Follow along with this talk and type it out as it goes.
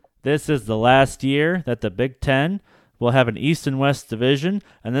This is the last year that the Big Ten will have an East and West division,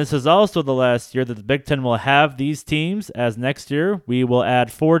 and this is also the last year that the Big Ten will have these teams, as next year we will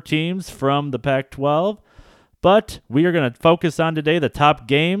add 4 teams from the Pac-12. But we are going to focus on today the top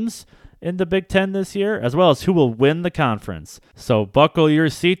games in the Big Ten this year, as well as who will win the conference. So buckle your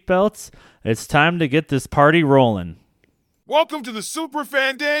seatbelts. It's time to get this party rolling. Welcome to the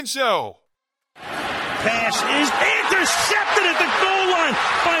Superfan Dan Show. Pass is intercepted at the goal line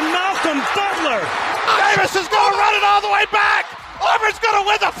by Malcolm Butler. Davis is going to run it all the way back. Auburn's going to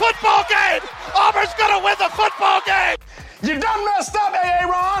win the football game. Auburn's going to win the football game. You done messed up,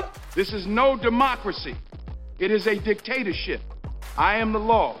 Aaron. This is no democracy. It is a dictatorship. I am the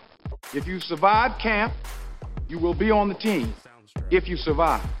law. If you survive camp, you will be on the team. If you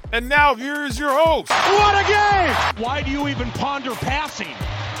survive. And now here is your host. What a game! Why do you even ponder passing?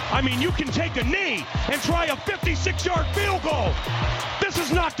 I mean, you can take a knee and try a 56-yard field goal. This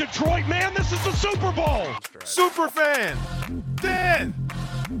is not Detroit, man. This is the Super Bowl. Superfan Dan.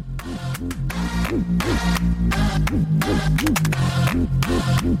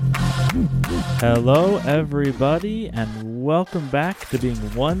 Hello, everybody, and welcome back to being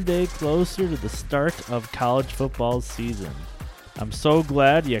one day closer to the start of college football season. I'm so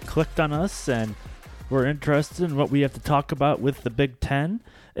glad you clicked on us and were interested in what we have to talk about with the Big Ten.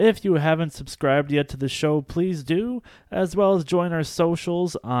 If you haven't subscribed yet to the show, please do, as well as join our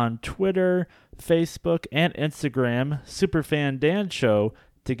socials on Twitter, Facebook, and Instagram, Superfan Dan Show,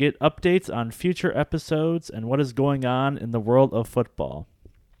 to get updates on future episodes and what is going on in the world of football.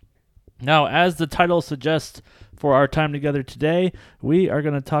 Now, as the title suggests for our time together today, we are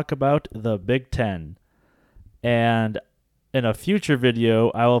going to talk about the Big Ten. And in a future video,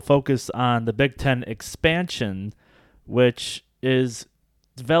 I will focus on the Big Ten expansion, which is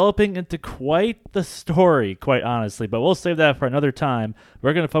developing into quite the story, quite honestly. But we'll save that for another time.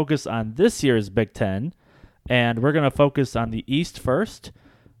 We're going to focus on this year's Big Ten, and we're going to focus on the East first,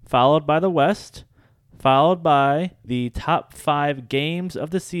 followed by the West, followed by the top 5 games of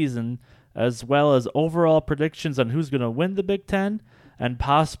the season, as well as overall predictions on who's going to win the Big Ten and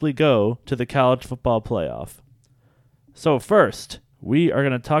possibly go to the college football playoff. So first, we are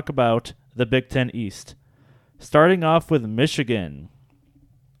going to talk about the Big Ten East, starting off with Michigan,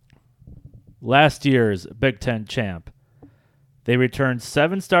 last year's Big Ten champ. They returned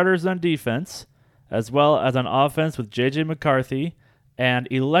 7 starters on defense, as well as on offense with J.J. McCarthy and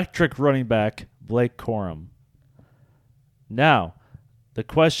electric running back Blake Corum. Now, the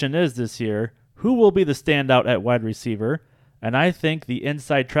question is this year, who will be the standout at wide receiver? And I think the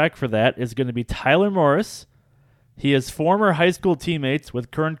inside track for that is going to be Tyler Morris. He is former high school teammates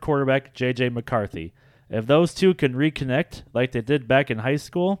with current quarterback J.J. McCarthy. If those two can reconnect like they did back in high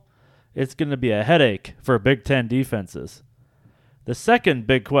school, it's going to be a headache for Big Ten defenses. The second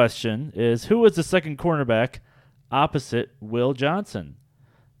big question is, who is the second cornerback opposite Will Johnson?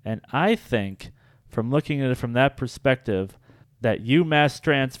 And I think, from looking at it from that perspective, that UMass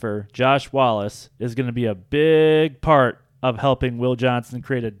transfer Josh Wallace is going to be a big part of helping Will Johnson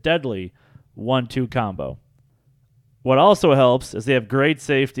create a deadly 1-2 combo. What also helps is they have great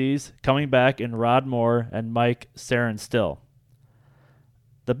safeties coming back in Rod Moore and Mike Sarenstill.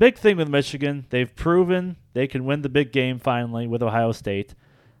 The big thing with Michigan, they've proven they can win the big game finally with Ohio State,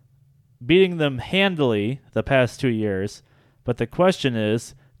 beating them handily the past 2 years. But the question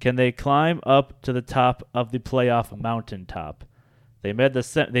is, can they climb up to the top of the playoff mountaintop? They made the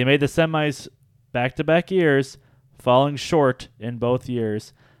semis back-to-back years, falling short in both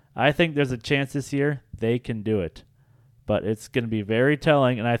years. I think there's a chance this year they can do it. But it's going to be very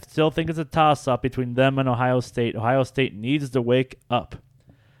telling, and I still think it's a toss-up between them and Ohio State. Ohio State needs to wake up.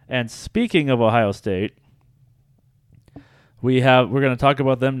 And speaking of Ohio State, we're going to talk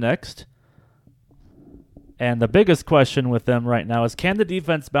about them next. And the biggest question with them right now is, can the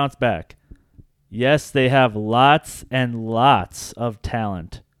defense bounce back? Yes, they have lots and lots of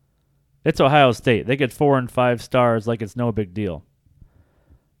talent. It's Ohio State. They get 4 and 5 stars like it's no big deal.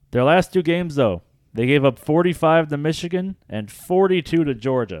 Their last 2 games, though, they gave up 45 to Michigan and 42 to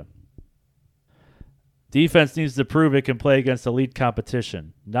Georgia. Defense needs to prove it can play against elite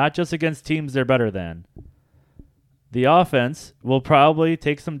competition, not just against teams they're better than. The offense will probably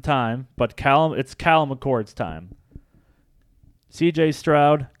take some time, but it's Callum McCord's time. C.J.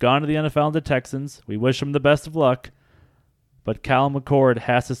 Stroud, gone to the NFL and the Texans. We wish him the best of luck. But Callum McCord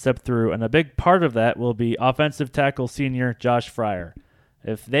has to step through, and a big part of that will be offensive tackle senior Josh Fryer.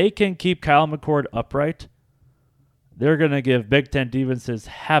 If they can keep Callum McCord upright, they're going to give Big Ten defenses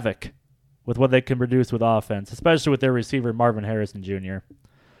havoc with what they can produce with offense, especially with their receiver Marvin Harrison Jr.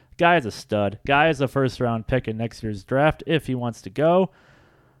 Guy is a stud. Guy is a first-round pick in next year's draft if he wants to go.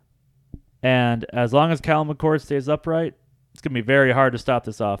 And as long as Kyle McCord stays upright, it's going to be very hard to stop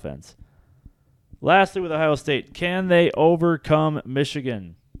this offense. Lastly, with Ohio State, can they overcome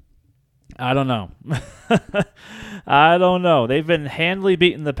Michigan? I don't know. I don't know. They've been handily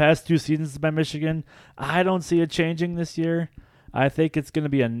beaten the past 2 seasons by Michigan. I don't see it changing this year. I think it's going to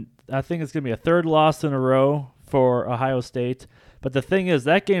be a third loss in a row for Ohio State. But the thing is,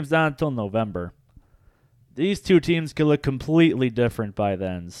 that game's not until November. These 2 teams could look completely different by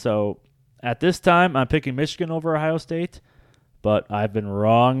then. So at this time, I'm picking Michigan over Ohio State. But I've been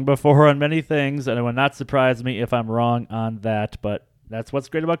wrong before on many things, and it would not surprise me if I'm wrong on that. But that's what's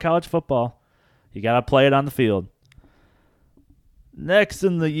great about college football. You got to play it on the field. Next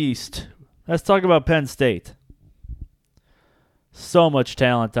in the East, let's talk about Penn State. So much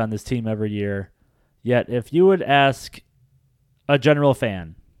talent on this team every year. Yet if you would ask a general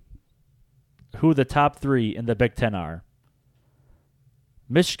fan who the top 3 in the Big Ten are,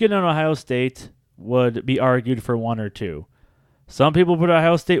 Michigan and Ohio State would be argued for 1 or 2. Some people put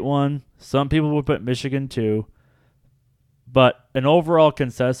Ohio State 1. Some people would put Michigan 2. But an overall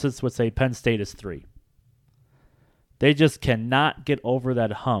consensus would say Penn State is 3. They just cannot get over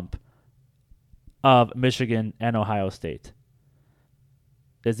that hump of Michigan and Ohio State.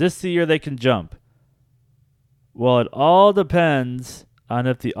 Is this the year they can jump? Well, it all depends on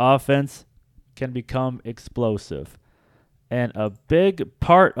if the offense can become explosive. And a big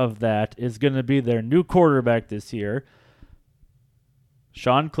part of that is going to be their new quarterback this year.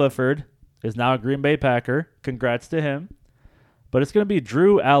 Sean Clifford is now a Green Bay Packer. Congrats to him. But it's going to be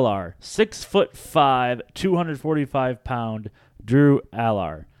Drew Allar, 6'5", 245-pound Drew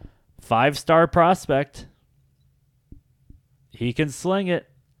Allar. 5-star prospect. He can sling it.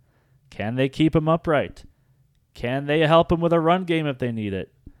 Can they keep him upright? Can they help him with a run game if they need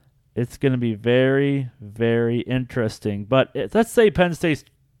it? It's going to be very, very interesting. But let's say Penn State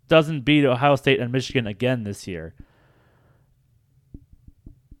doesn't beat Ohio State and Michigan again this year.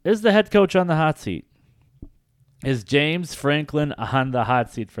 Is the head coach on the hot seat? Is James Franklin on the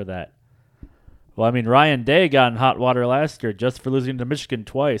hot seat for that? Well, I mean, Ryan Day got in hot water last year just for losing to Michigan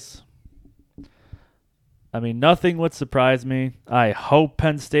twice. I mean, nothing would surprise me. I hope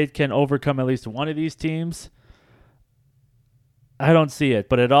Penn State can overcome at least one of these teams. I don't see it,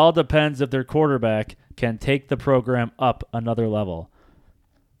 but it all depends if their quarterback can take the program up another level.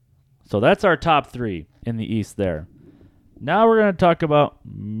 So that's our top 3 in the East there. Now we're going to talk about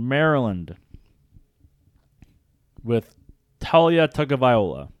Maryland with Talia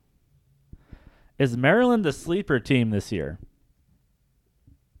Tagovailoa. Is Maryland the sleeper team this year?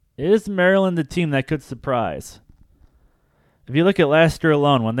 Is Maryland the team that could surprise? If you look at last year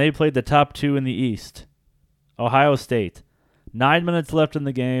alone, when they played the top 2 in the East, Ohio State, 9 minutes left in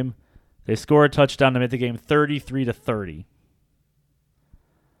the game, they score a touchdown to make the game 33-30.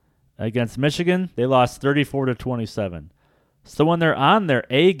 Against Michigan, they lost 34-27. So when they're on their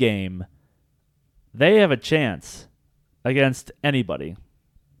A game, they have a chance against anybody.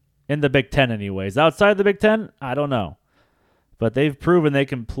 In the Big Ten anyways. Outside the Big Ten, I don't know. But they've proven they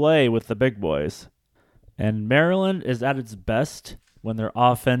can play with the big boys. And Maryland is at its best when their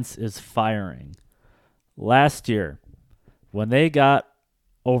offense is firing. Last year, when they got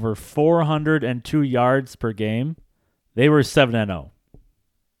over 402 yards per game, they were 7-0.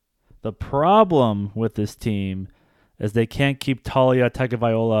 The problem with this team is they can't keep Talia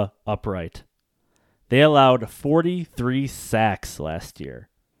Tagovailoa upright. They allowed 43 sacks last year.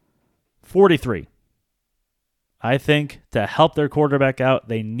 43. I think to help their quarterback out,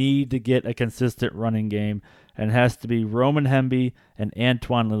 they need to get a consistent running game, and it has to be Roman Hemby and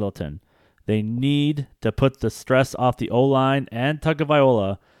Antoine Littleton. They need to put the stress off the O-line and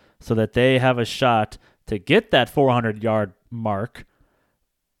Tagovailoa so that they have a shot to get that 400-yard mark,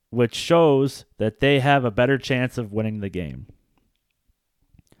 which shows that they have a better chance of winning the game.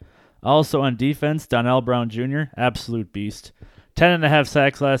 Also on defense, Donnell Brown Jr., absolute beast. 10.5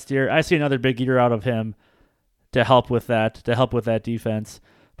 sacks last year. I see another big year out of him to help with that defense.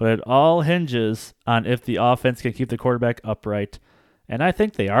 But it all hinges on if the offense can keep the quarterback upright. And I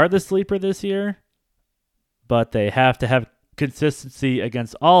think they are the sleeper this year, but they have to have consistency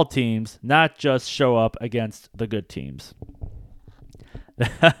against all teams, not just show up against the good teams.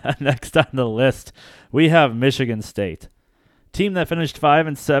 Next on the list, we have Michigan State. Team that finished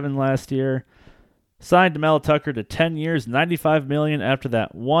 5-7 last year. Signed Mel Tucker to 10 years, $95 million after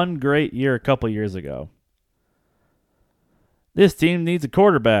that one great year a couple years ago. This team needs a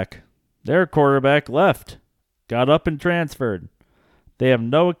quarterback. Their quarterback left, got up and transferred. They have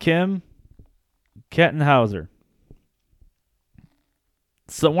Noah Kim, Kenton Hauser.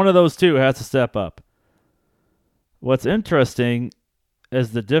 So one of those two has to step up. What's interesting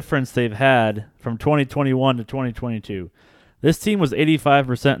is the difference they've had from 2021 to 2022. This team was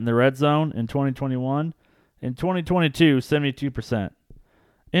 85% in the red zone in 2021. In 2022, 72%.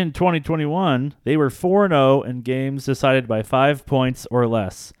 In 2021, they were 4-0 in games decided by 5 points or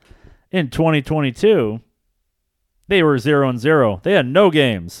less. In 2022, they were 0-0. They had no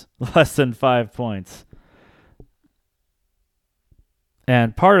games less than 5 points.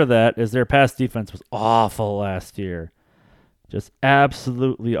 And part of that is their pass defense was awful last year. Just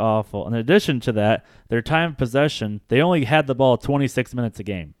absolutely awful. In addition to that, their time of possession, they only had the ball 26 minutes a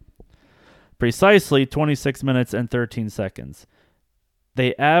game. Precisely 26 minutes and 13 seconds.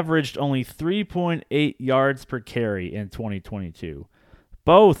 They averaged only 3.8 yards per carry in 2022.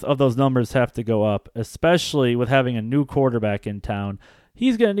 Both of those numbers have to go up, especially with having a new quarterback in town.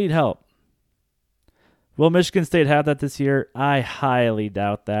 He's going to need help. Will Michigan State have that this year? I highly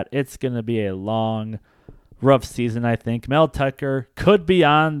doubt that. It's going to be a long, rough season, I think. Mel Tucker could be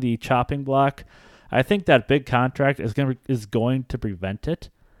on the chopping block. I think that big contract is going to prevent it.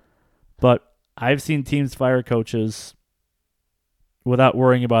 But I've seen teams fire coaches without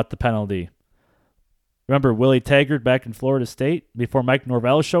worrying about the penalty. Remember Willie Taggart back in Florida State before Mike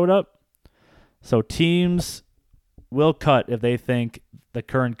Norvell showed up? So teams will cut if they think the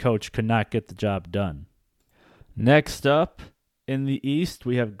current coach could not get the job done. Next up in the East,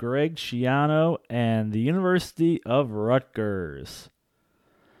 we have Greg Schiano and the University of Rutgers.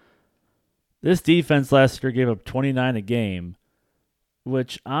 This defense last year gave up 29 a game,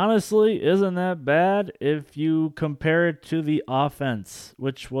 which honestly isn't that bad if you compare it to the offense,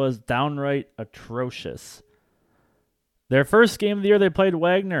 which was downright atrocious. Their first game of the year they played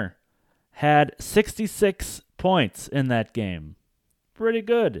Wagner had 66 points in that game. Pretty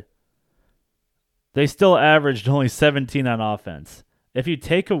good. They still averaged only 17 on offense. If you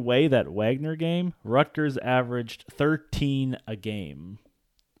take away that Wagner game, Rutgers averaged 13 a game.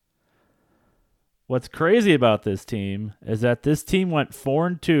 What's crazy about this team is that this team went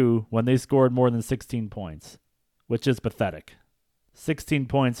 4-2 when they scored more than 16 points, which is pathetic. 16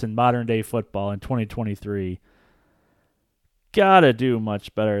 points in modern-day football in 2023. Gotta do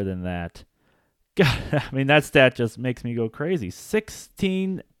much better than that. That stat just makes me go crazy.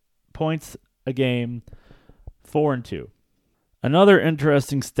 16 points a game, 4-2. Another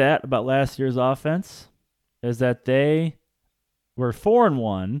interesting stat about last year's offense is that they were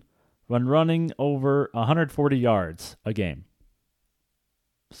 4-1 when running over 140 yards a game.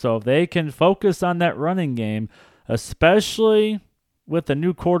 So if they can focus on that running game, especially with the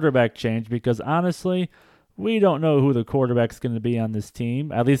new quarterback change, because honestly, we don't know who the quarterback's going to be on this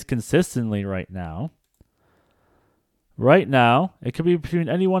team, at least consistently right now. Right now, it could be between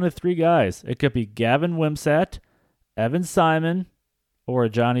any one of three guys. It could be Gavin Wimsatt, Evan Simon, or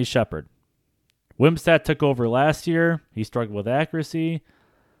Johnny Shepard. Wimsatt took over last year. He struggled with accuracy.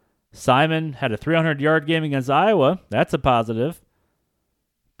 Simon had a 300-yard game against Iowa. That's a positive.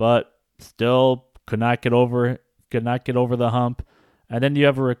 But still could not get over the hump. And then you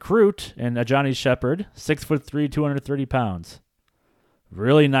have a recruit in a Johnny Shepard, 6'3", 230 pounds.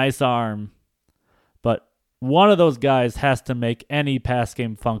 Really nice arm. But one of those guys has to make any pass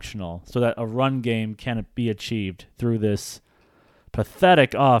game functional so that a run game can be achieved through this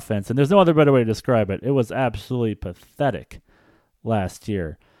pathetic offense. And there's no other better way to describe it. It was absolutely pathetic last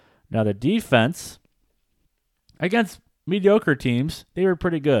year. Now, the defense, against mediocre teams, they were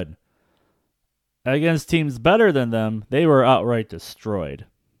pretty good. Against teams better than them, they were outright destroyed.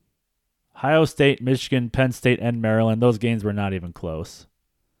 Ohio State, Michigan, Penn State, and Maryland, those games were not even close.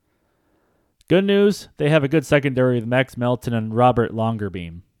 Good news, they have a good secondary with Max Melton and Robert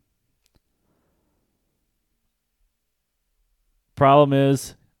Longerbeam. Problem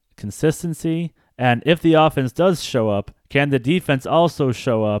is consistency, and if the offense does show up, can the defense also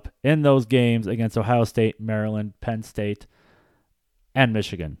show up in those games against Ohio State, Maryland, Penn State, and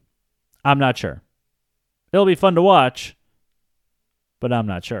Michigan? I'm not sure. It'll be fun to watch, but I'm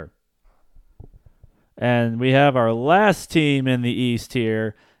not sure. And we have our last team in the East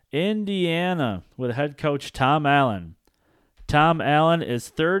here, Indiana, with head coach Tom Allen. Tom Allen is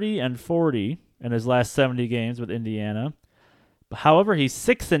 30-40 in his last 70 games with Indiana. However, he's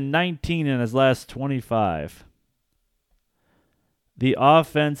 6-19 in his last 25. The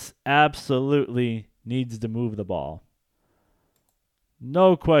offense absolutely needs to move the ball.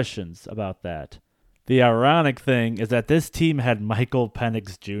 No questions about that. The ironic thing is that this team had Michael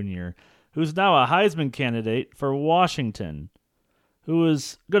Penix Jr., who's now a Heisman candidate for Washington, who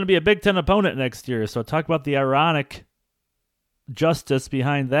is going to be a Big Ten opponent next year. So talk about the ironic justice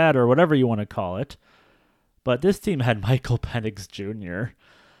behind that, or whatever you want to call it. But this team had Michael Penix Jr.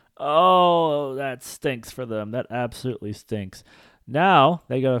 Oh, that stinks for them. That absolutely stinks. Now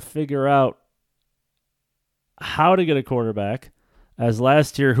they got to figure out how to get a quarterback, as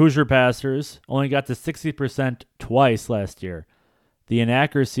last year Hoosier passers only got to 60% twice last year. The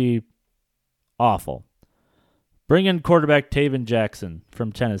inaccuracy, awful. Bring in quarterback Taven Jackson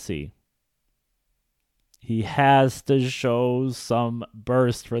from Tennessee. He has to show some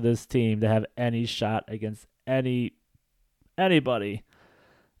burst for this team to have any shot against anybody.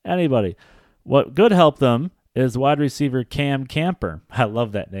 What could help them is wide receiver Cam Camper. I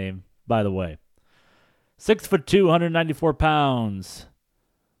love that name, by the way. 6'2", 194 pounds.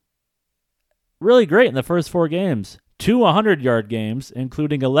 Really great in the first 4 games. 2 100-yard games,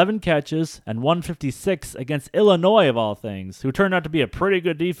 including 11 catches and 156 against Illinois, of all things, who turned out to be a pretty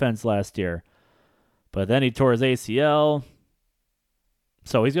good defense last year. But then he tore his ACL.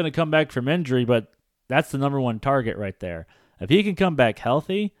 So he's going to come back from injury, but that's the number one target right there. If he can come back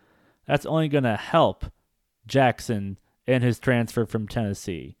healthy, that's only going to help Jackson in his transfer from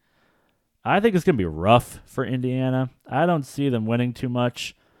Tennessee. I think it's going to be rough for Indiana. I don't see them winning too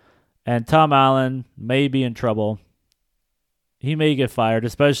much. And Tom Allen may be in trouble. He may get fired,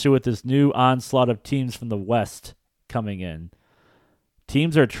 especially with this new onslaught of teams from the West coming in.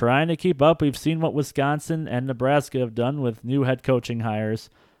 Teams are trying to keep up. We've seen what Wisconsin and Nebraska have done with new head coaching hires.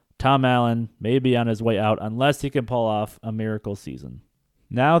 Tom Allen may be on his way out unless he can pull off a miracle season.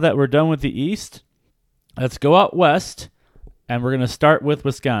 Now that we're done with the East, let's go out West, and we're going to start with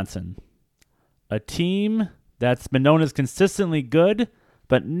Wisconsin. A team that's been known as consistently good,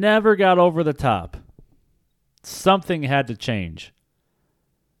 but never got over the top. Something had to change.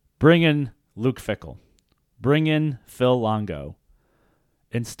 Bring in Luke Fickell. Bring in Phil Longo.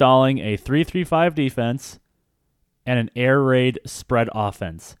 Installing a 3-3-5 defense and an air raid spread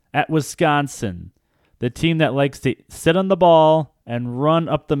offense. At Wisconsin, the team that likes to sit on the ball and run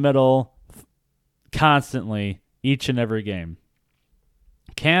up the middle constantly each and every game.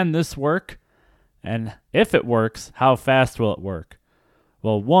 Can this work? And if it works, how fast will it work?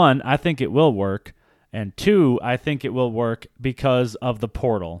 Well, 1, I think it will work. And 2, I think it will work because of the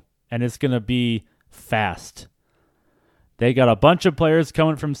portal. And it's going to be fast. They got a bunch of players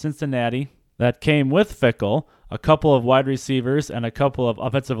coming from Cincinnati that came with Fickell, a couple of wide receivers and a couple of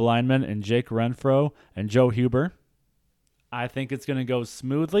offensive linemen in Jake Renfro and Joe Huber. I think it's going to go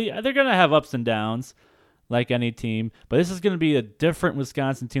smoothly. They're going to have ups and downs like any team, but this is going to be a different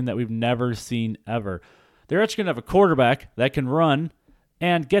Wisconsin team that we've never seen ever. They're actually going to have a quarterback that can run,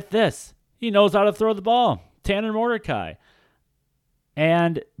 and get this, he knows how to throw the ball. Tanner Mordecai.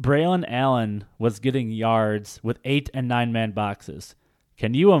 And Braylon Allen was getting yards with 8 and 9-man boxes.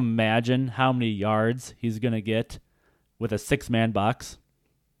 Can you imagine how many yards he's going to get with a 6-man box?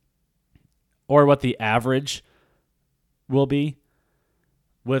 Or what the average will be?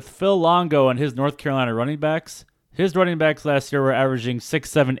 With Phil Longo and his North Carolina running backs, his running backs last year were averaging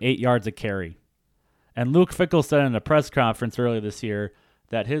 6, 7, 8 yards a carry. And Luke Fickell said in a press conference earlier this year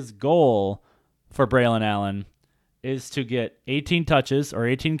that his goal for Braylon Allen is to get 18 touches or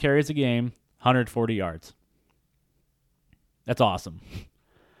 18 carries a game, 140 yards. That's awesome.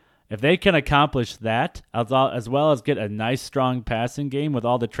 If they can accomplish that, as well as get a nice, strong passing game with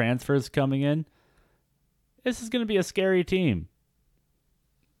all the transfers coming in, this is going to be a scary team.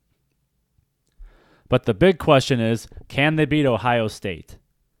 But the big question is, can they beat Ohio State?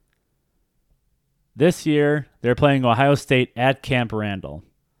 This year, they're playing Ohio State at Camp Randall.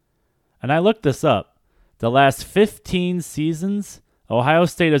 And I looked this up. The last 15 seasons, Ohio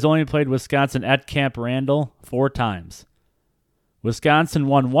State has only played Wisconsin at Camp Randall 4 times. Wisconsin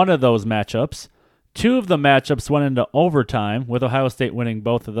won 1 of those matchups. 2 of the matchups went into overtime, with Ohio State winning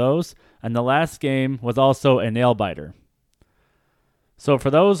both of those. And the last game was also a nail-biter. So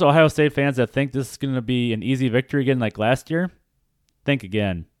for those Ohio State fans that think this is going to be an easy victory again like last year, think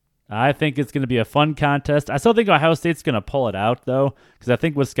again. I think it's going to be a fun contest. I still think Ohio State's going to pull it out, though, because I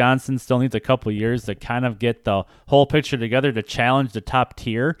think Wisconsin still needs a couple years to kind of get the whole picture together to challenge the top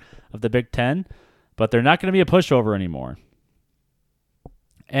tier of the Big Ten. But they're not going to be a pushover anymore.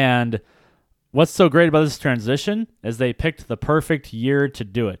 And what's so great about this transition is they picked the perfect year to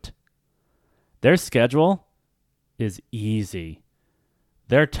do it. Their schedule is easy.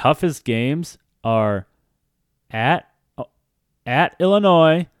 Their toughest games are at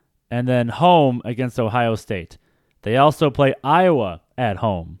Illinois, and then home against Ohio State. They also play Iowa at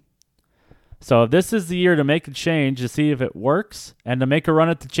home. So this is the year to make a change to see if it works and to make a run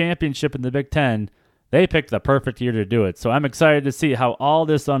at the championship in the Big Ten. They picked the perfect year to do it. So I'm excited to see how all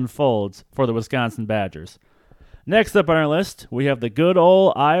this unfolds for the Wisconsin Badgers. Next up on our list, we have the good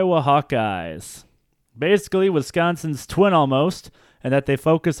old Iowa Hawkeyes. Basically, Wisconsin's twin almost, and that they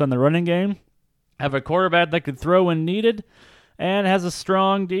focus on the running game, have a quarterback that can throw when needed, and has a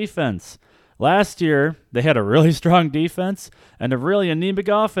strong defense. Last year, they had a really strong defense and a really anemic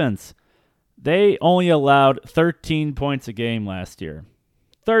offense. They only allowed 13 points a game last year.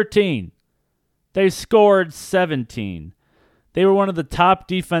 13. They scored 17. They were one of the top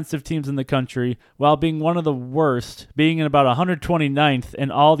defensive teams in the country while being one of the worst, being in about 129th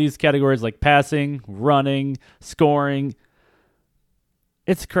in all these categories like passing, running, scoring.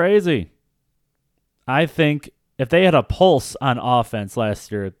 It's crazy. I think if they had a pulse on offense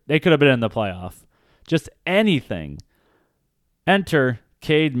last year, they could have been in the playoff. Just anything. Enter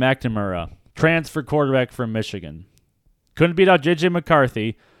Cade McNamara, transfer quarterback from Michigan. Couldn't beat out J.J.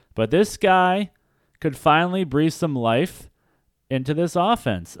 McCarthy, but this guy could finally breathe some life into this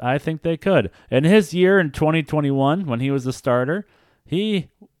offense. I think they could. In his year in 2021, when he was a starter, he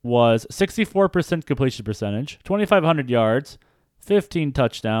was 64% completion percentage, 2,500 yards, 15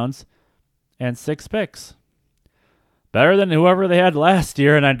 touchdowns, and 6 picks. Better than whoever they had last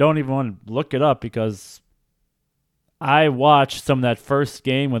year, and I don't even want to look it up because I watched some of that first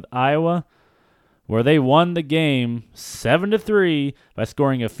game with Iowa where they won the game 7-3 by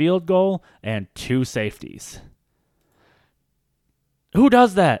scoring a field goal and 2 safeties. Who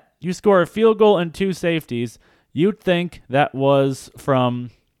does that? You score a field goal and 2 safeties. You'd think that was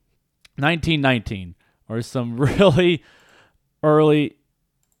from 1919 or some really early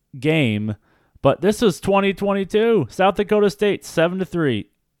game. But this was 2022. South Dakota State, 7-3.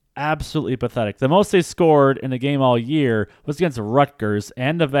 Absolutely pathetic. The most they scored in a game all year was against Rutgers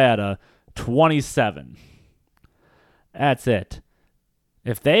and Nevada, 27. That's it.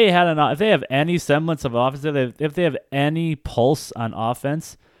 If they have any semblance of offense, if they have any pulse on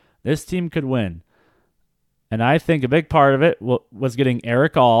offense, this team could win. And I think a big part of it was getting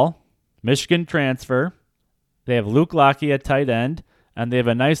Eric All, Michigan transfer. They have Luke Lockey at tight end, and they have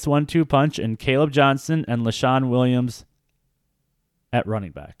a nice 1-2 punch in Caleb Johnson and LaShawn Williams at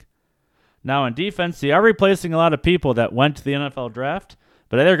running back. Now in defense, they are replacing a lot of people that went to the NFL draft,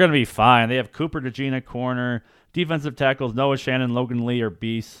 but they're going to be fine. They have Cooper DeJean at corner. Defensive tackles, Noah Shannon, Logan Lee are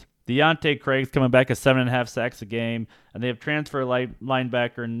beasts. Deontay Craig's coming back at 7.5 sacks a game. And they have transfer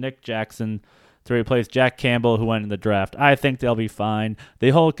linebacker Nick Jackson to replace Jack Campbell, who went in the draft. I think they'll be fine.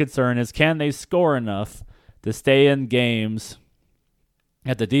 The whole concern is, can they score enough to stay in games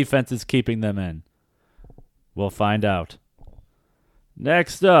that the defense is keeping them in? We'll find out.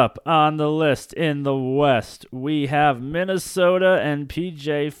 Next up on the list in the West, we have Minnesota and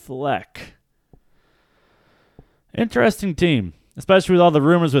PJ Fleck. Interesting team, especially with all the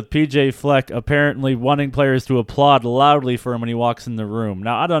rumors with PJ Fleck apparently wanting players to applaud loudly for him when he walks in the room.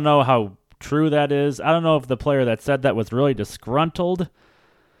 Now, I don't know how true that is. I don't know if the player that said that was really disgruntled.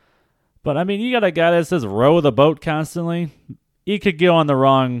 But, I mean, you got a guy that says row the boat constantly. He could go on the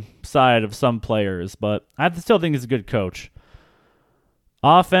wrong side of some players, but I still think he's a good coach.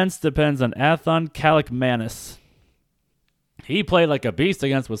 Offense depends on Athon Kaliakmanis. He played like a beast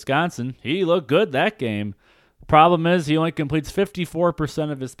against Wisconsin. He looked good that game. Problem is, he only completes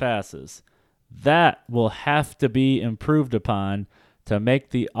 54% of his passes. That will have to be improved upon to make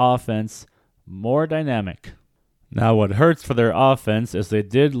the offense more dynamic. Now, what hurts for their offense is they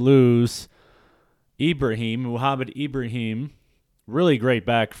did lose Muhammad Ibrahim. Really great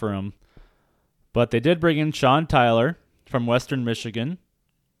back for him. But they did bring in Sean Tyler from Western Michigan.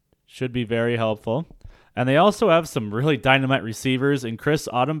 Should be very helpful. And they also have some really dynamite receivers in Chris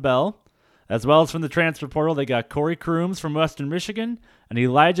Autumn-Bell. As well as from the transfer portal, they got Corey Crooms from Western Michigan and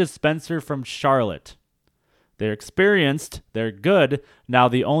Elijah Spencer from Charlotte. They're experienced. They're good. Now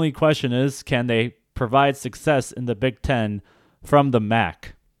the only question is, can they provide success in the Big Ten from the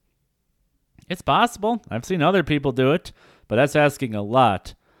MAC? It's possible. I've seen other people do it, but that's asking a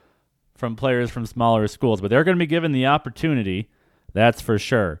lot from players from smaller schools. But they're going to be given the opportunity, that's for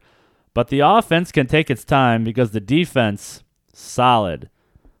sure. But the offense can take its time because the defense, solid.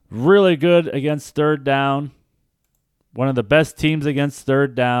 Really good against third down. One of the best teams against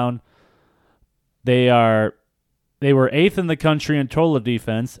third down. They were 8th in the country in total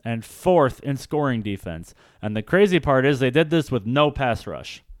defense and 4th in scoring defense. And the crazy part is they did this with no pass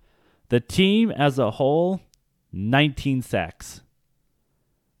rush. The team as a whole, 19 sacks.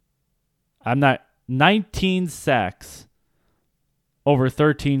 19 sacks over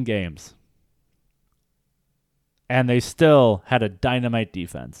 13 games. And they still had a dynamite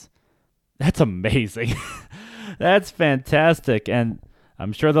defense. That's amazing. That's fantastic. And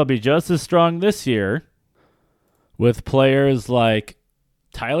I'm sure they'll be just as strong this year with players like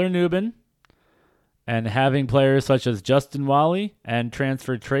Tyler Nubin and having players such as Justin Wally and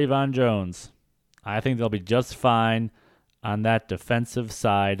transfer Trayvon Jones. I think they'll be just fine on that defensive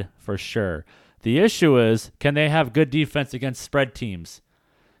side for sure. The issue is, can they have good defense against spread teams?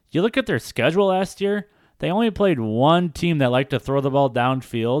 You look at their schedule last year, they only played one team that liked to throw the ball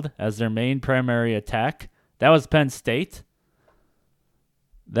downfield as their main primary attack. That was Penn State.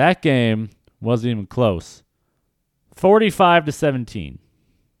 That game wasn't even close. 45-17.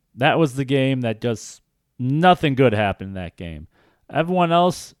 That was the game that just nothing good happened in that game. Everyone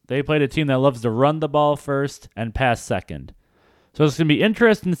else, they played a team that loves to run the ball first and pass second. So it's going to be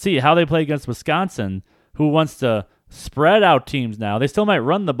interesting to see how they play against Wisconsin, who wants to spread out teams now. They still might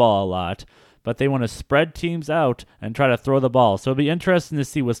run the ball a lot, but they want to spread teams out and try to throw the ball. So it'll be interesting to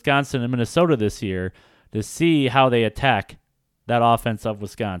see Wisconsin and Minnesota this year to see how they attack that offense of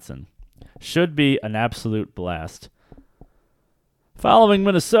Wisconsin. Should be an absolute blast. Following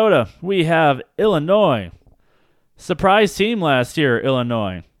Minnesota, we have Illinois. Surprise team last year,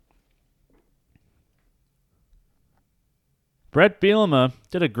 Illinois. Brett Bielema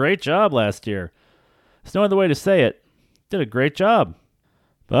did a great job last year. There's no other way to say it. Did a great job.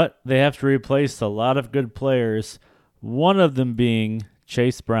 But they have to replace a lot of good players, one of them being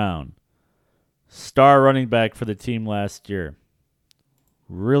Chase Brown, star running back for the team last year.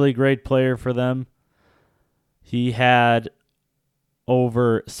 Really great player for them. He had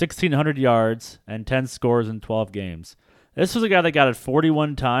over 1,600 yards and 10 scores in 12 games. This was a guy that got it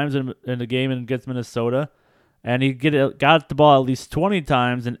 41 times in a game against Minnesota, and he got the ball at least 20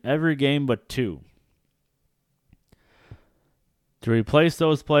 times in every game but 2. To replace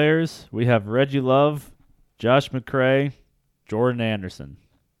those players, we have Reggie Love, Josh McCray, Jordan Anderson.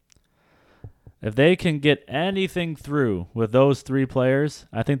 If they can get anything through with those 3 players,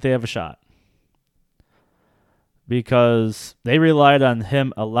 I think they have a shot. Because they relied on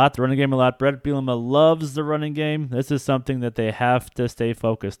him a lot, the running game a lot. Brett Bielema loves the running game. This is something that they have to stay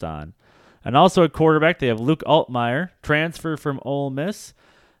focused on. And also at quarterback, they have Luke Altmaier, transfer from Ole Miss.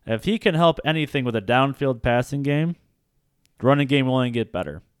 If he can help anything with a downfield passing game, the running game will only get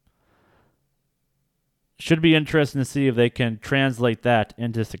better. Should be interesting to see if they can translate that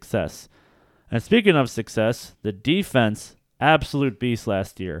into success. And speaking of success, the defense, absolute beast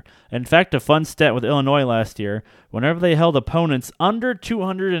last year. In fact, a fun stat with Illinois last year, whenever they held opponents under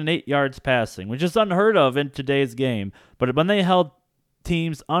 208 yards passing, which is unheard of in today's game, but when they held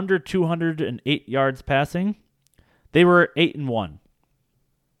teams under 208 yards passing, they were 8-1.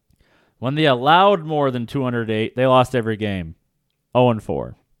 When they allowed more than 208, they lost every game,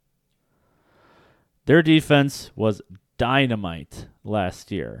 0-4. Their defense was dynamite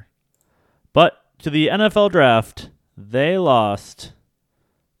last year. But to the NFL draft, they lost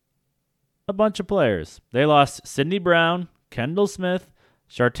a bunch of players. They lost Sidney Brown, Kendall Smith,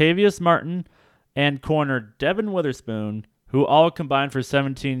 Shartavius Martin, and corner Devin Witherspoon, who all combined for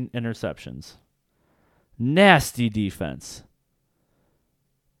 17 interceptions. Nasty defense.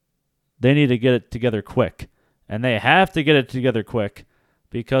 They need to get it together quick. And they have to get it together quick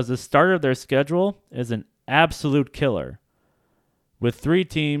because the start of their schedule is an absolute killer with 3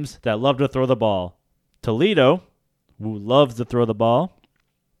 teams that love to throw the ball. Toledo, who loves to throw the ball.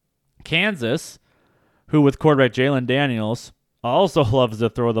 Kansas, who with quarterback Jalen Daniels also loves to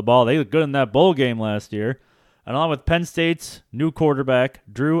throw the ball. They looked good in that bowl game last year. And along with Penn State's new quarterback,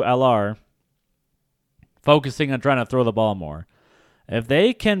 Drew Allar, focusing on trying to throw the ball more. If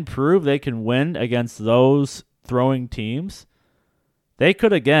they can prove they can win against those throwing teams, they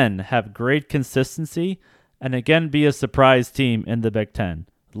could again have great consistency and again be a surprise team in the Big Ten.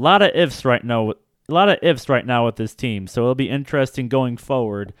 A lot of ifs right now with this team, so it'll be interesting going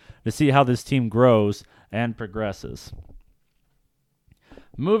forward to see how this team grows and progresses.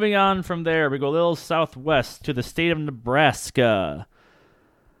 Moving on from there, we go a little southwest to the state of Nebraska.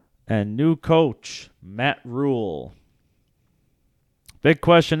 And new coach, Matt Rule. Big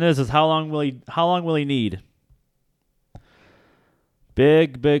question is how long will he need?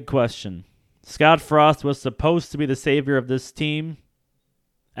 Big question. Scott Frost was supposed to be the savior of this team.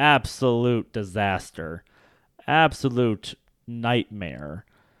 Absolute disaster. Absolute nightmare,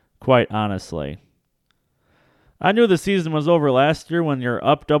 quite honestly. I knew the season was over last year when you're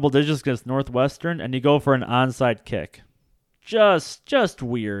up double digits against Northwestern and you go for an onside kick. Just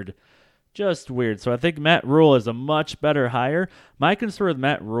weird. Just weird. So I think Matt Rule is a much better hire. My concern with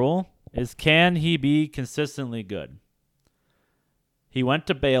Matt Rule is can he be consistently good? He went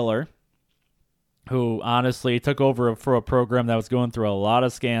to Baylor, who honestly took over for a program that was going through a lot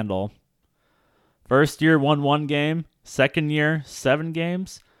of scandal. First year, won 1 game. Second year, 7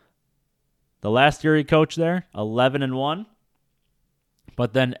 games. The last year he coached there, 11-1.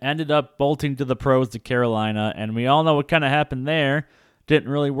 But then ended up bolting to the pros to Carolina, and we all know what kind of happened there.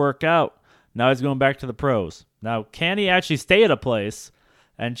 Didn't really work out. Now he's going back to the pros. Now, can he actually stay at a place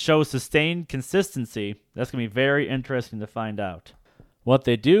and show sustained consistency, that's going to be very interesting to find out. What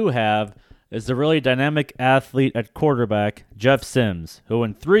they do have is a really dynamic athlete at quarterback, Jeff Sims, who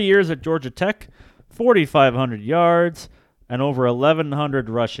in 3 years at Georgia Tech, 4,500 yards and over 1,100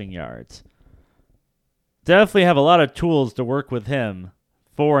 rushing yards. Definitely have a lot of tools to work with him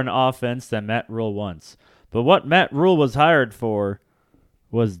for an offense that Matt Rule wants. But what Matt Rule was hired for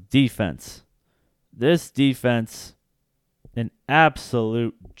was defense. This defense, an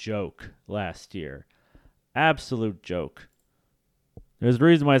absolute joke last year. Absolute joke. There's a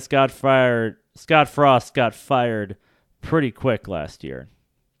reason why Scott Frost got fired pretty quick last year.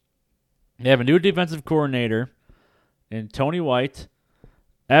 They have a new defensive coordinator in Tony White.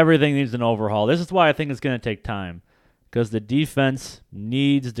 Everything needs an overhaul. This is why I think it's going to take time, because the defense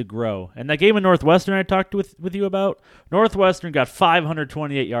needs to grow. And that game in Northwestern I talked with you about, Northwestern got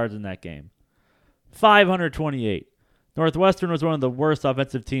 528 yards in that game. 528. Northwestern was one of the worst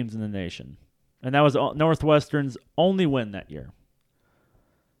offensive teams in the nation. And that was Northwestern's only win that year.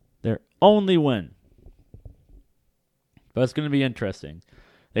 Their only win. But it's going to be interesting.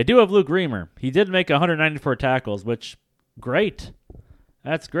 They do have Luke Reamer. He did make 194 tackles, which, great.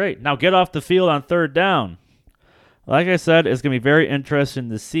 That's great. Now get off the field on third down. Like I said, it's going to be very interesting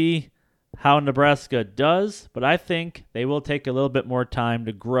to see how Nebraska does, but I think they will take a little bit more time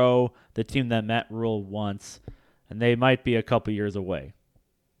to grow the team that Matt Rule wants, and they might be a couple years away.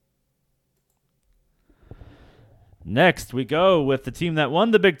 Next, we go with the team that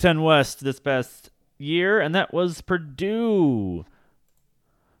won the Big Ten West this past year, and that was Purdue,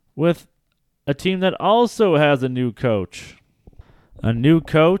 with a team that also has a new coach. A new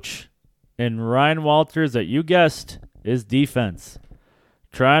coach in Ryan Walters that you guessed is defense.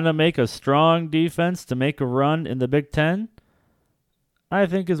 Trying to make a strong defense to make a run in the Big Ten, I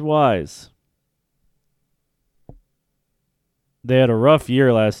think is wise. They had a rough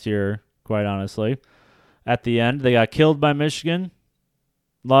year last year, quite honestly. At the end, they got killed by Michigan,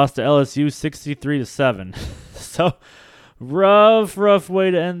 lost to LSU 63-7. So, rough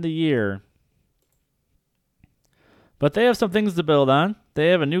way to end the year. But they have some things to build on. They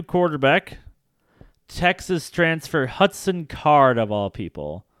have a new quarterback, Texas transfer Hudson Card, of all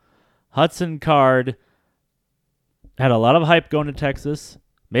people. Hudson Card had a lot of hype going to Texas.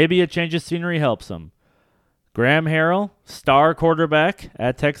 Maybe a change of scenery helps him. Graham Harrell, star quarterback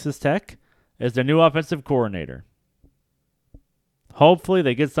at Texas Tech, is their new offensive coordinator. Hopefully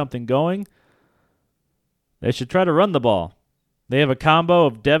they get something going. They should try to run the ball. They have a combo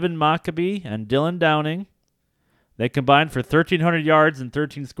of Devin Mockabee and Dylan Downing. They combined for 1,300 yards and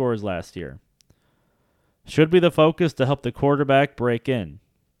 13 scores last year. Should be the focus to help the quarterback break in.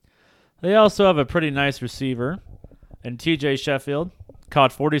 They also have a pretty nice receiver in TJ Sheffield.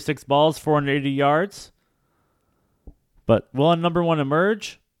 Caught 46 balls, 480 yards. But will a number one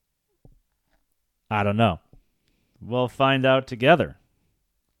emerge? I don't know. We'll find out together.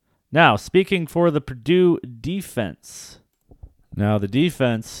 Now, speaking for the Purdue defense. Now, the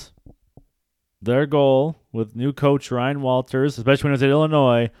defense, their goal with new coach Ryan Walters, especially when he was at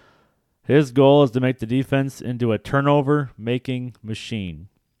Illinois, his goal is to make the defense into a turnover-making machine.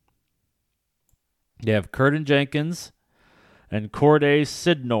 They have Curtin Jenkins and Corday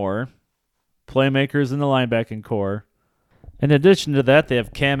Sidnor, playmakers in the linebacking core. In addition to that, they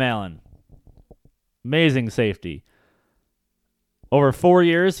have Cam Allen, amazing safety. Over 4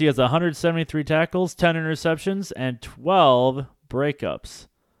 years, he has 173 tackles, 10 interceptions, and 12 breakups.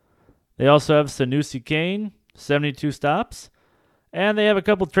 They also have Sanusi Kane, 72 stops. And they have a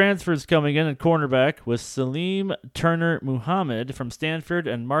couple transfers coming in at cornerback with Salim Turner Muhammad from Stanford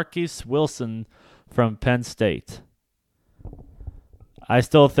and Marquise Wilson from Penn State. I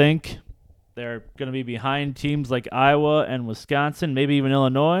still think they're going to be behind teams like Iowa and Wisconsin, maybe even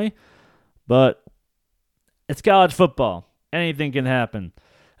Illinois. But it's college football. Anything can happen.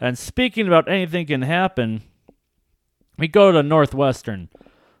 And speaking about anything can happen, we go to Northwestern.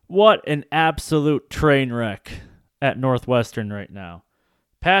 What an absolute train wreck at Northwestern right now.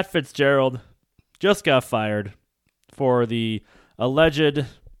 Pat Fitzgerald just got fired for the alleged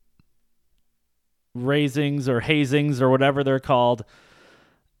raisings or hazings or whatever they're called.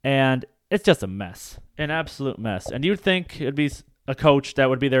 And it's just a mess. An absolute mess. And you'd think it'd be a coach that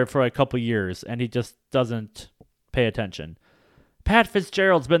would be there for a couple years, and he just doesn't pay attention. Pat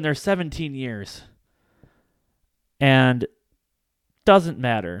Fitzgerald's been there 17 years. And doesn't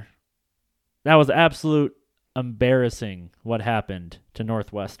matter. That was absolute embarrassing what happened to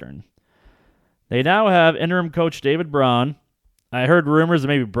Northwestern. They now have interim coach David Braun. I heard rumors that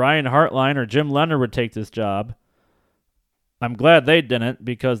maybe Brian Hartline or Jim Leonard would take this job. I'm glad they didn't,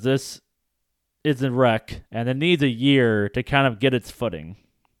 because this is a wreck, and it needs a year to kind of get its footing.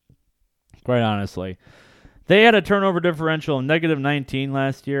 quite honestly. They had a turnover differential of -19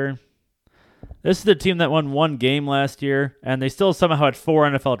 last year. This is the team that won one game last year, and they still somehow had 4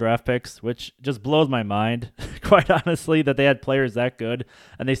 NFL draft picks, which just blows my mind, quite honestly, that they had players that good,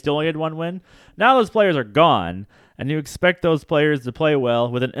 and they still only had one win. Now those players are gone, and you expect those players to play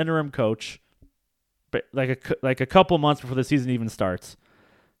well with an interim coach like a couple months before the season even starts.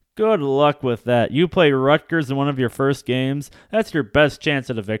 Good luck with that. You play Rutgers in one of your first games. That's your best chance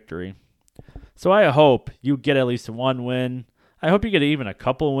at a victory. So I hope you get at least one win. I hope you get even a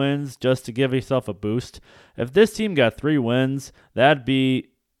couple wins just to give yourself a boost. If this team got 3 wins, that'd be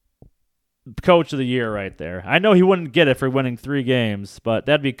Coach of the Year right there. I know he wouldn't get it for winning 3 games, but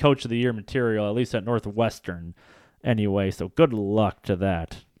that'd be Coach of the Year material, at least at Northwestern anyway. So good luck to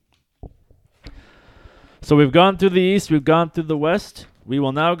that. So we've gone through the East, we've gone through the West. We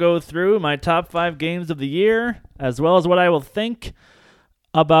will now go through my top 5 games of the year, as well as what I will think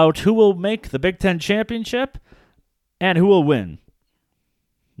about who will make the Big Ten Championship and who will win.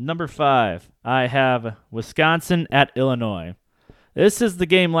 Number 5, I have Wisconsin at Illinois. This is the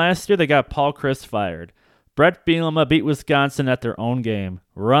game last year that got Paul Chryst fired. Brett Bielema beat Wisconsin at their own game.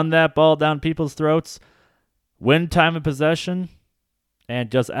 Run that ball down people's throats, win time of possession,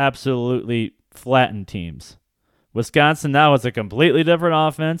 and just absolutely flatten teams. Wisconsin now has a completely different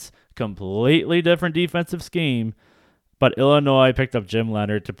offense, completely different defensive scheme, but Illinois picked up Jim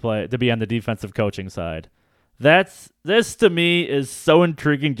Leonard to be on the defensive coaching side. This to me is so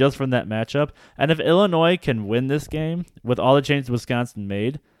intriguing just from that matchup. And if Illinois can win this game with all the changes Wisconsin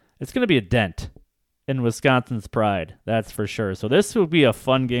made, it's going to be a dent in Wisconsin's pride. That's for sure. So this will be a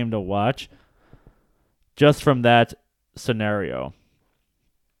fun game to watch just from that scenario.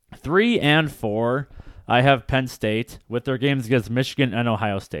 3 and 4, I have Penn State with their games against Michigan and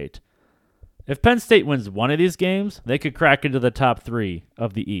Ohio State. If Penn State wins one of these games, they could crack into the top 3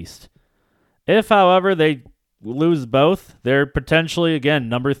 of the East. If, however, they lose both, they're potentially again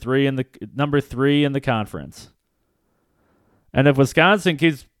number 3 in the conference. And if Wisconsin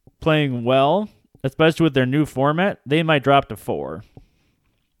keeps playing well, especially with their new format, they might drop to 4.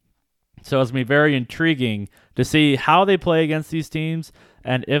 So it's going to be very intriguing to see how they play against these teams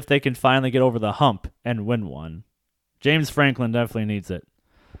and if they can finally get over the hump and win one. James Franklin definitely needs it.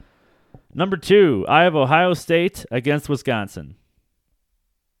 Number 2, I have Ohio State against Wisconsin.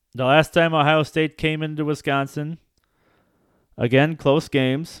 The last time Ohio State came into Wisconsin, again, close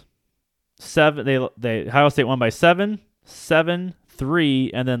games. Ohio State won by 7,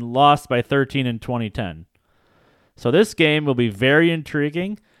 7-3, and then lost by 13 in 2010. So this game will be very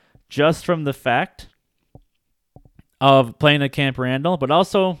intriguing just from the fact of playing at Camp Randall, but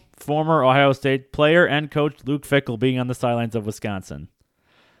also former Ohio State player and coach Luke Fickell being on the sidelines of Wisconsin.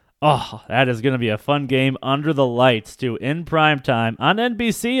 Oh, that is going to be a fun game under the lights, too, in prime time on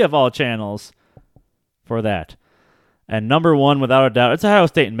NBC of all channels for that. And number 1, without a doubt, it's Ohio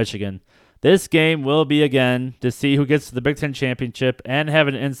State and Michigan. This game will be, again, to see who gets to the Big Ten Championship and have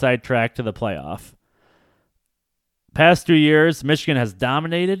an inside track to the playoff. Past 2 years, Michigan has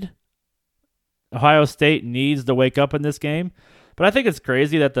dominated. Ohio State needs to wake up in this game. But I think it's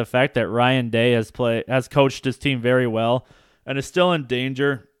crazy that the fact that Ryan Day has coached his team very well and is still in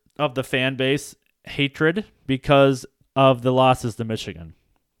danger of the fan base hatred because of the losses to Michigan.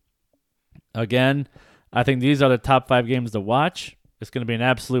 Again, I think these are the top 5 games to watch. It's going to be an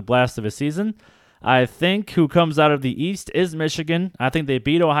absolute blast of a season. I think who comes out of the East is Michigan. I think they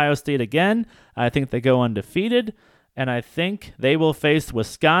beat Ohio State again. I think they go undefeated. And I think they will face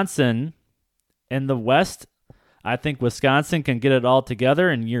Wisconsin in the West. I think Wisconsin can get it all together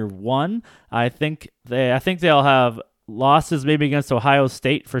in year 1. I think they'll have losses maybe against Ohio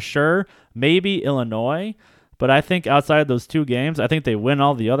State for sure, maybe Illinois. But I think outside those 2 games, I think they win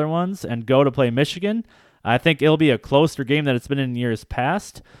all the other ones and go to play Michigan. I think it'll be a closer game than it's been in years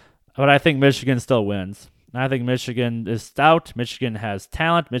past, but I think Michigan still wins. I think Michigan is stout. Michigan has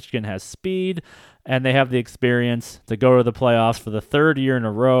talent. Michigan has speed, and they have the experience to go to the playoffs for the 3rd year in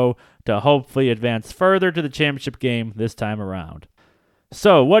a row to hopefully advance further to the championship game this time around.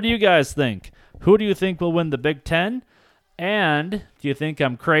 So, what do you guys think? Who do you think will win the Big Ten? And do you think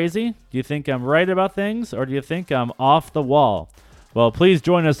I'm crazy? Do you think I'm right about things? Or do you think I'm off the wall? Well, please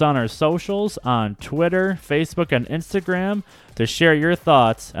join us on our socials on Twitter, Facebook, and Instagram to share your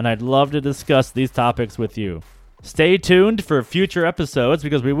thoughts, and I'd love to discuss these topics with you. Stay tuned for future episodes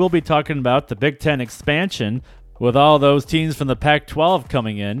because we will be talking about the Big Ten expansion with all those teams from the Pac-12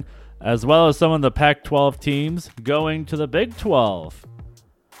 coming in, as well as some of the Pac-12 teams going to the Big 12.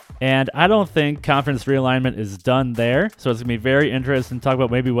 And I don't think conference realignment is done there, so it's going to be very interesting to talk about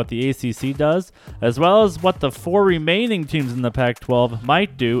maybe what the ACC does, as well as what the 4 remaining teams in the Pac-12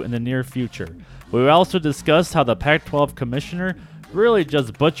 might do in the near future. We also discussed how the Pac-12 commissioner really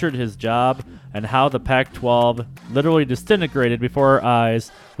just butchered his job and how the Pac-12 literally disintegrated before our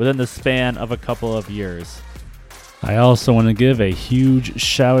eyes within the span of a couple of years. I also want to give a huge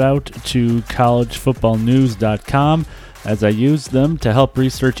shout out to collegefootballnews.com, as I use them to help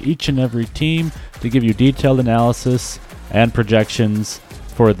research each and every team to give you detailed analysis and projections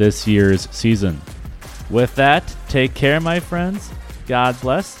for this year's season. With that, take care, my friends. God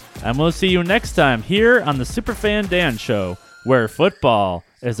bless, and we'll see you next time here on the Superfan Dan Show, where football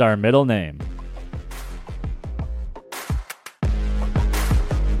is our middle name.